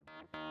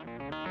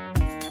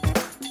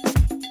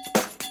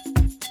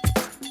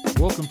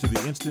Welcome to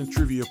the Instant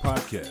Trivia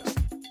Podcast,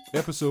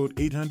 episode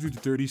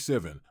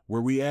 837, where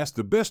we ask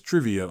the best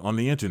trivia on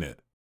the internet.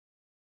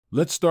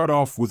 Let's start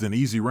off with an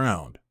easy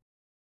round.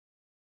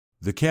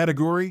 The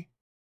category?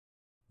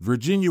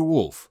 Virginia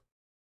Woolf.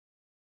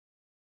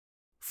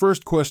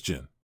 First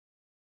question.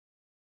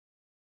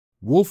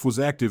 Woolf was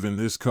active in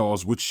this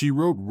cause which she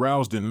wrote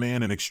roused in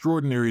man an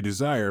extraordinary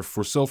desire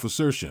for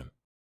self-assertion.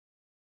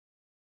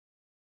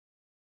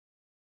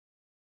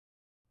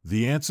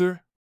 The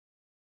answer?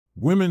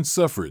 Women's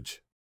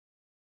suffrage.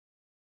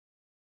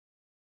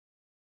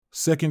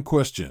 Second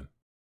question.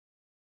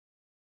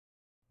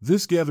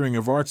 This gathering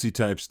of artsy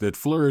types that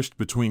flourished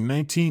between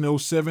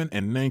 1907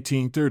 and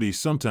 1930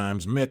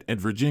 sometimes met at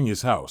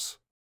Virginia's house.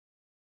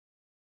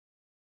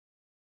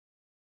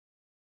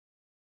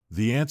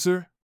 The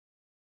answer?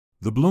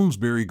 The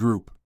Bloomsbury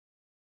Group.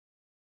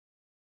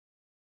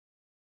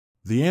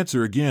 The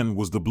answer again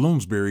was the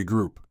Bloomsbury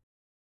Group.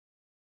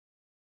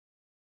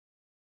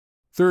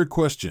 Third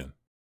question.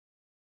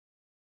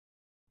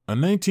 A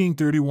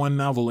 1931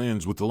 novel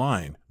ends with the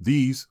line,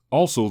 "These,"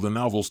 also the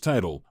novel's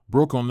title,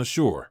 "broke on the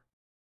shore."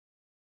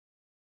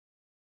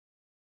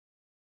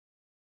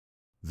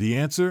 The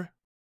answer?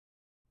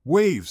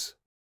 Waves.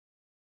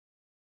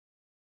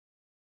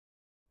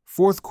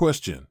 Fourth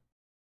question.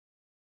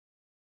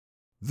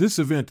 This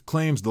event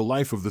claims the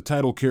life of the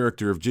title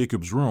character of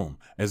Jacob's Room,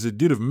 as it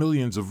did of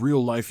millions of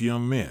real-life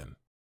young men.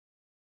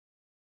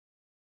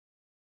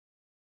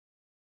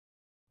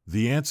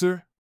 The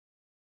answer?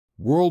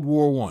 World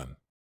War I.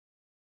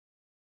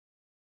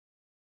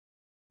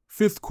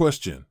 Fifth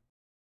question.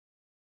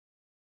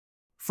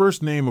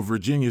 First name of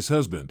Virginia's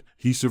husband,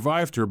 he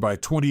survived her by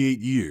 28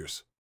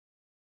 years.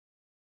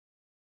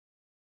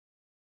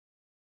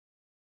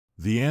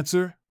 The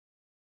answer?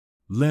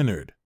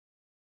 Leonard.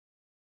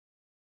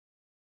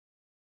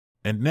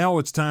 And now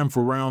it's time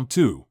for round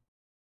two.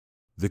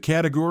 The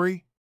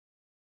category?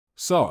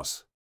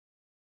 Sauce.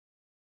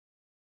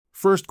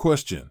 First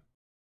question.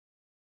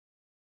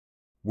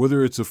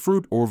 Whether it's a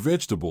fruit or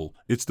vegetable,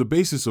 it's the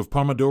basis of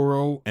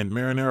pomodoro and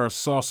marinara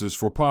sauces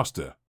for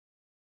pasta.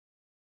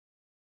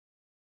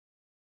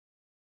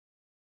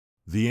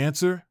 The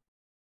answer?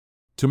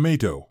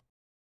 Tomato.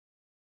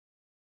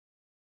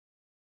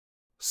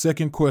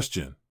 Second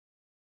question.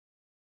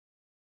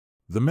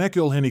 The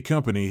McIlhenny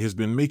Company has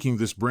been making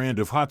this brand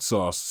of hot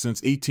sauce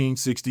since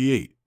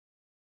 1868.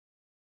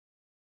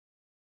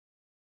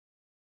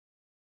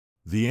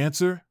 The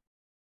answer?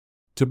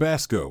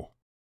 Tabasco.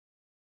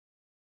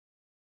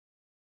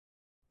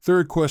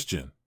 Third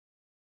question.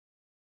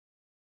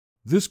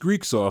 This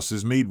Greek sauce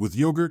is made with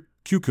yogurt,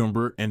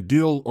 cucumber, and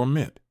dill or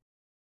mint.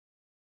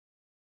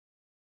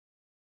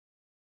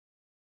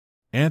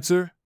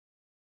 Answer?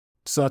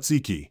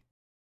 Tzatziki.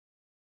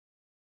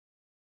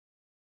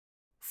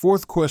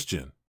 Fourth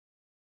question.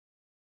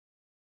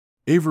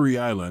 Avery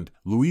Island,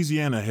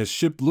 Louisiana has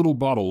shipped little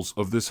bottles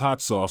of this hot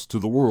sauce to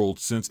the world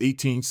since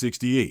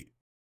 1868.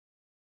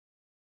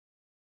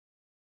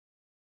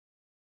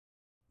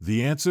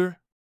 The answer?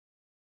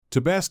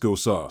 Tabasco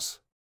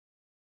sauce.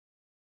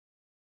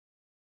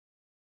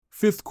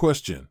 Fifth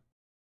question.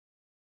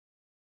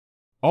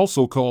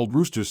 Also called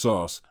rooster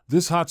sauce,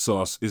 this hot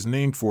sauce is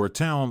named for a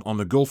town on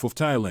the Gulf of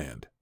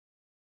Thailand.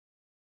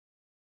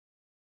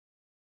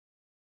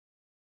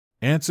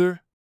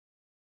 Answer?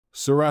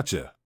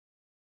 Sriracha.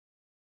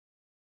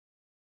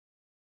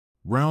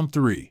 Round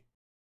 3.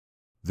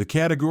 The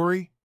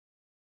category?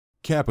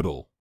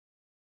 Capital.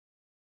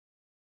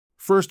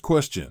 First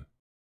question.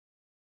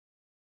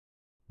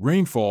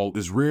 Rainfall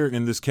is rare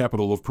in this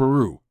capital of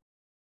Peru.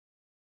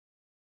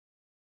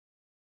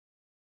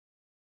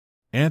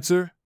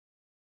 Answer?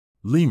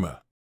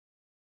 Lima.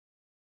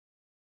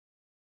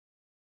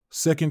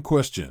 Second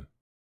question.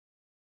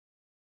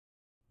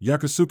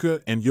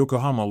 Yokosuka and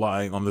Yokohama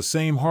lie on the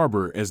same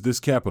harbor as this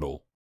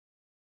capital.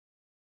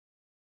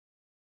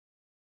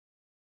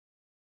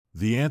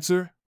 The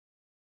answer?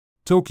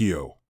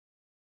 Tokyo.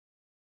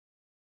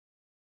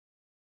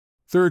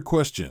 Third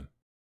question.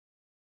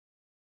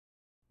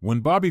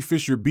 When Bobby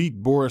Fischer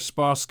beat Boris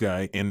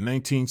Spassky in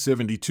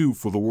 1972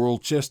 for the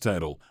world chess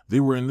title, they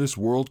were in this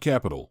world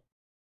capital.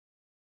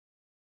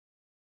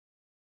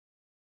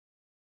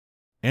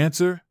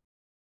 Answer?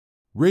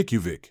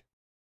 Reykjavik.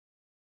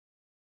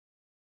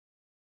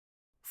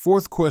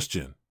 Fourth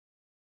question.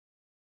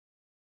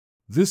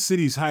 This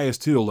city's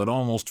highest hill at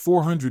almost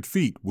 400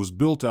 feet was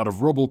built out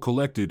of rubble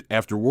collected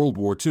after World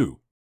War II.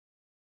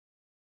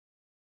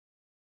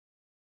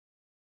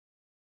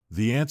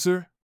 The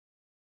answer?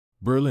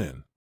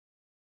 Berlin.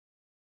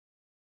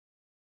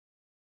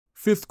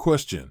 Fifth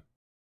question.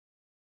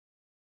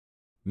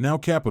 Now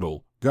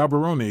capital,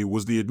 Gaborone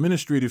was the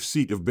administrative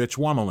seat of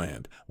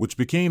Bechuanaland, which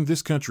became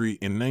this country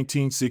in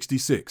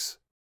 1966.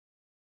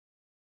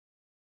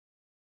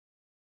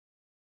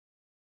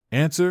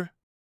 Answer?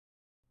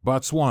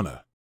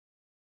 Botswana.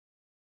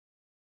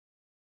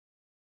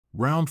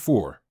 Round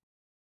 4.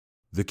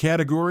 The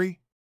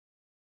category?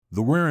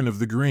 The wearin of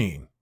the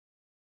grain.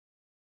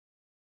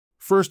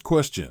 First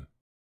question.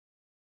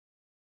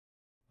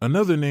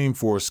 Another name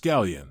for a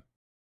scallion.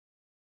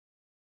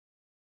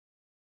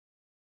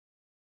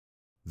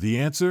 The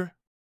answer?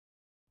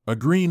 A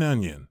green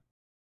onion.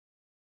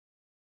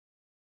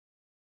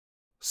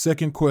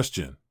 Second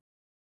question.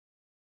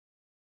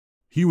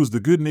 He was the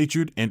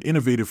good-natured and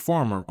innovative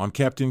farmer on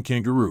Captain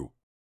Kangaroo.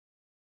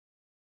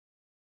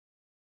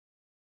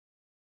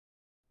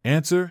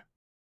 Answer?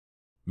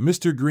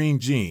 Mr. Green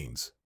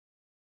Jeans.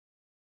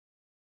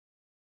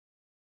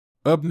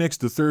 Up next,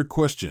 the third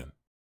question.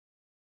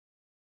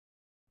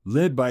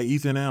 Led by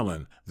Ethan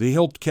Allen, they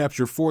helped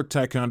capture Fort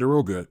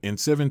Ticonderoga in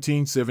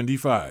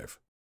 1775.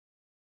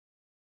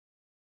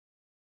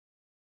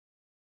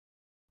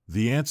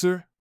 The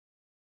answer?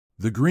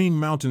 The Green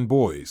Mountain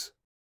Boys.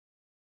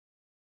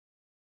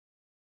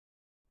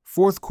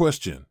 Fourth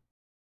question.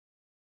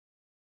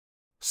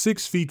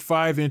 6 feet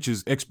 5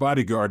 inches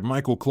ex-bodyguard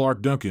Michael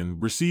Clark Duncan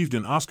received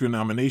an Oscar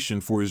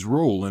nomination for his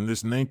role in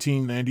this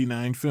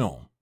 1999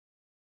 film.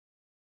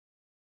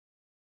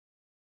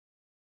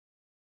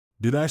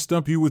 Did I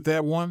stump you with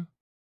that one?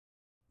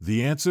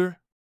 The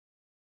answer?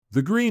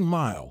 The Green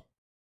Mile.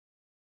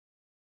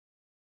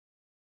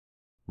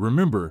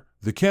 Remember,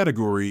 the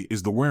category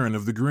is the wearin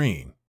of the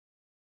green.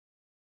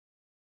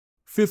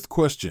 Fifth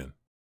question.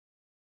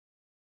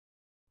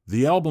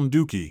 The album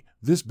Dookie,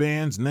 this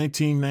band's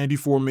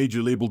 1994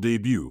 major label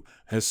debut,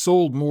 has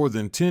sold more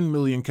than 10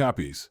 million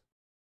copies.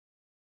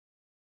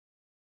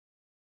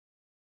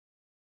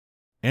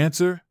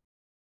 Answer?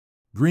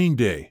 Green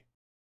Day.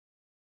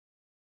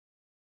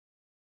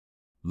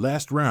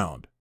 Last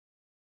round.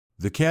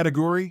 The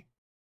category?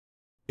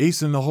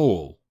 Ace in the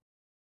Hole.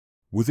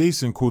 With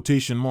ace in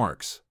quotation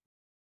marks.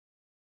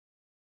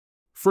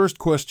 First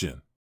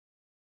question.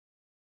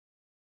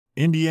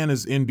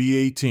 Indiana's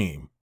NBA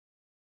team.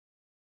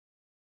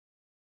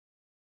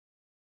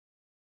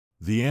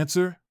 The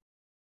answer?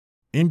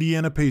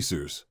 Indiana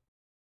Pacers.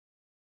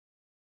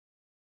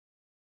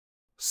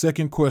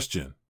 Second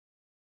question.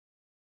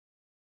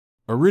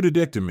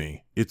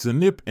 Iridodectomy, it's a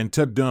nip and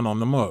tuck done on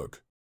the mug.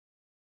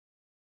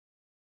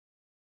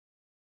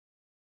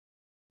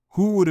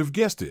 Who would have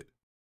guessed it?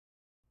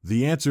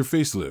 The answer: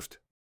 facelift.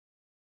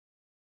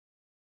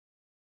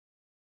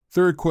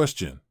 Third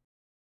question.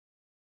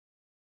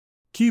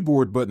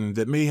 Keyboard button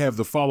that may have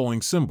the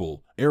following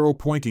symbol, arrow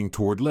pointing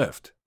toward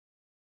left.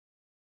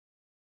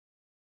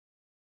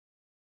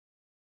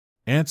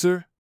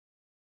 Answer: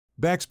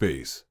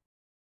 backspace.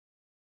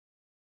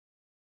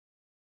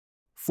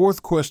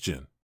 Fourth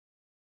question.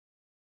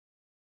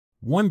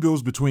 One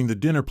goes between the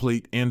dinner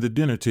plate and the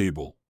dinner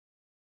table.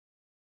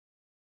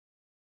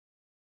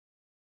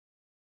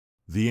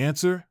 The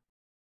answer?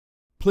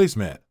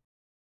 Placemat.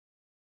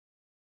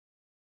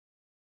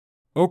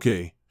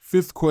 Okay,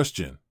 fifth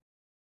question.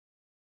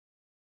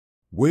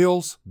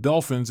 Whales,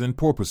 dolphins, and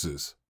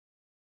porpoises.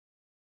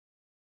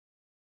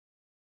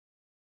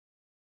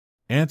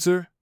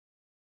 Answer?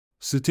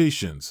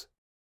 Cetaceans.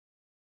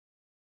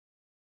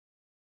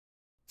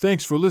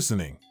 Thanks for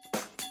listening.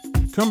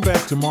 Come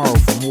back tomorrow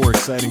for more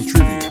exciting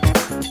trivia.